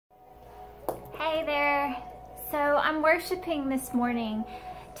Hey there. So I'm worshiping this morning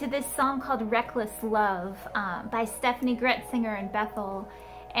to this song called Reckless Love by Stephanie Gretzinger and Bethel.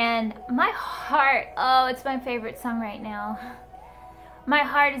 And my heart, oh, it's my favorite song right now. My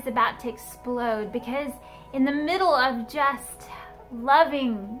heart is about to explode because in the middle of just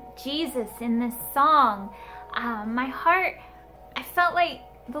loving Jesus in this song, my heart, I felt like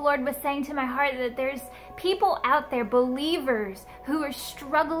the Lord was saying to my heart that there's people out there, believers, who are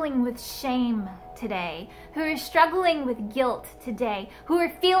struggling with shame today, who are struggling with guilt today, who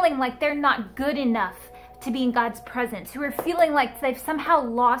are feeling like they're not good enough to be in God's presence, who are feeling like they've somehow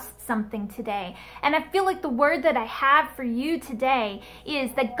lost something today. And I feel like the word that I have for you today is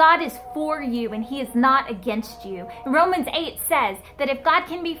that God is for you and He is not against you. Romans 8 says that if God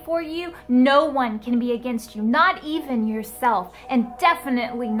can be for you, no one can be against you, not even yourself, and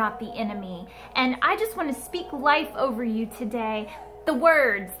definitely not the enemy. And I just want to speak life over you today. The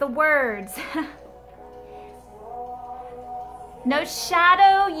words. No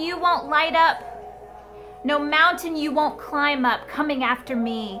shadow you won't light up. No mountain you won't climb up, coming after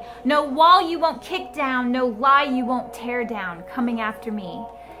me. No wall you won't kick down, no lie you won't tear down, coming after me.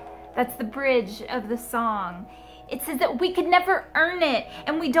 That's the bridge of the song. It says that we could never earn it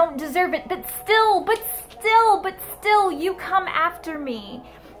and we don't deserve it, but still, you come after me.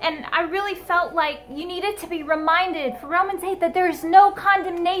 And I really felt like you needed to be reminded for Romans 8 that there is no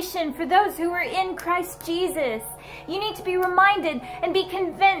condemnation for those who are in Christ Jesus. You need to be reminded and be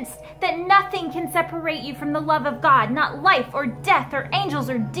convinced that nothing can separate you from the love of God, not life or death or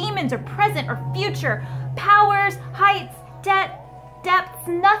angels or demons or present or future, powers, heights, depths,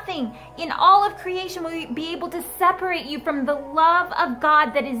 nothing in all of creation will be able to separate you from the love of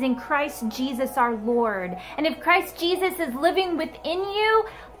God that is in Christ Jesus our Lord. And if Christ Jesus is living within you,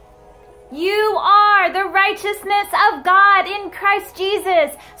 you are the righteousness of God in Christ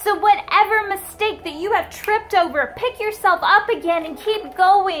Jesus. So whatever mistake that you have tripped over, pick yourself up again and keep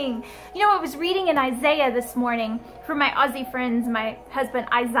going. You know, I was reading in Isaiah this morning for my Aussie friends, my husband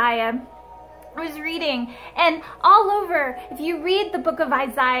Isaiah. I was reading, and all over, if you read the book of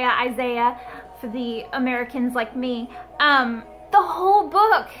Isaiah, for the Americans like me, the whole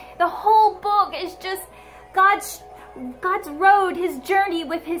book is just God's road, His journey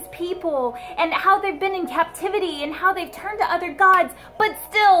with His people, and how they've been in captivity and how they've turned to other gods, but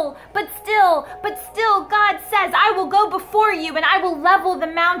still, God says, I will go before you and I will level the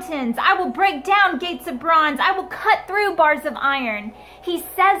mountains. I will break down gates of bronze. I will cut through bars of iron. He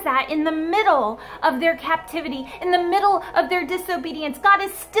says that in the middle of their captivity, in the middle of their disobedience. God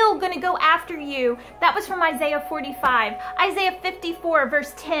is still going to go after you. That was from Isaiah 45. Isaiah 54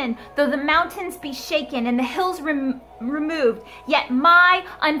 verse 10, though the mountains be shaken and the hills removed, yet my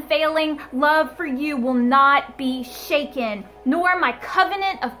unfailing love for you will not be shaken, nor my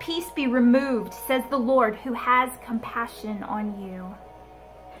covenant of peace be removed, says the Lord who has compassion on you.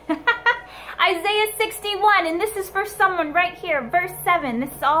 Isaiah 61, and this is for someone right here, verse 7.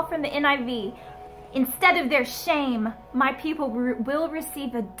 This is all from the NIV. Instead of their shame, my people will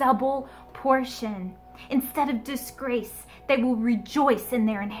receive a double portion. Instead of disgrace, they will rejoice in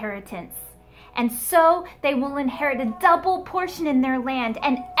their inheritance. And so they will inherit a double portion in their land,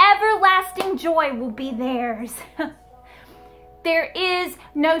 and everlasting joy will be theirs. There is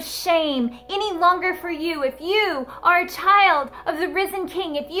no shame any longer for you. If you are a child of the risen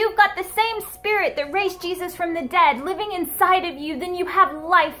King, if you've got the same Spirit that raised Jesus from the dead living inside of you, then you have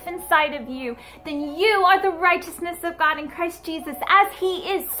life inside of you. Then you are the righteousness of God in Christ Jesus. As He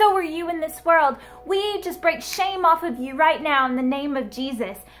is, so are you in this world. We just break shame off of you right now in the name of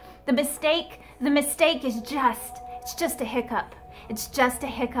Jesus. The mistake is just a hiccup. It's just a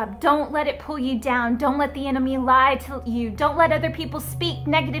hiccup. Don't let it pull you down. Don't let the enemy lie to you. Don't let other people speak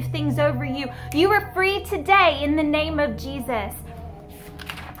negative things over you. You are free today in the name of Jesus.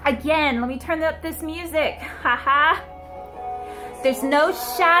 Again, let me turn up this music. Haha. There's no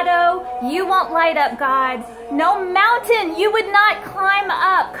shadow you won't light up, God. No mountain you would not climb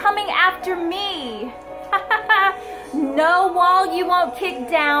up, coming after me. No wall you won't kick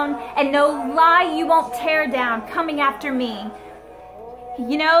down, and no lie you won't tear down, coming after me.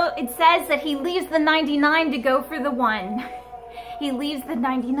 You know, it says that He leaves the 99 to go for the one. He leaves the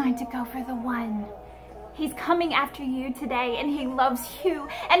 99 to go for the one. He's coming after you today, and He loves you.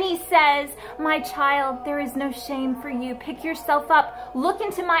 And He says, my child, there is no shame for you. Pick yourself up, look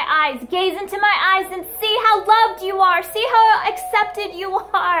into my eyes, gaze into my eyes, and see how loved you are. See how accepted you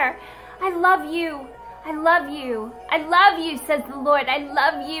are. I love you. I love you. I love you, says the Lord. I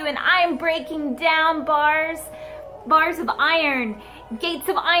love you, and I am breaking down bars of iron, gates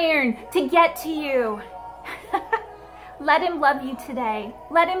of iron to get to you. Let Him love you today.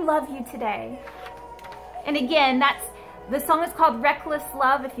 Let Him love you today. And again, the song is called Reckless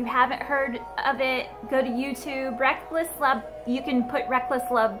Love. If you haven't heard of it, go to YouTube. Reckless Love, you can put Reckless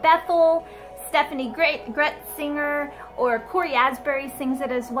Love Bethel, Stephanie Gretz singer, or Corey Asbury sings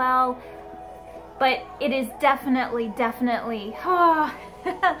it as well. But it is definitely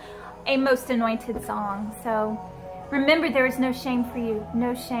a most anointed song. So remember, there is no shame for you,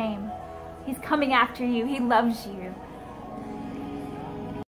 no shame. He's coming after you. He loves you.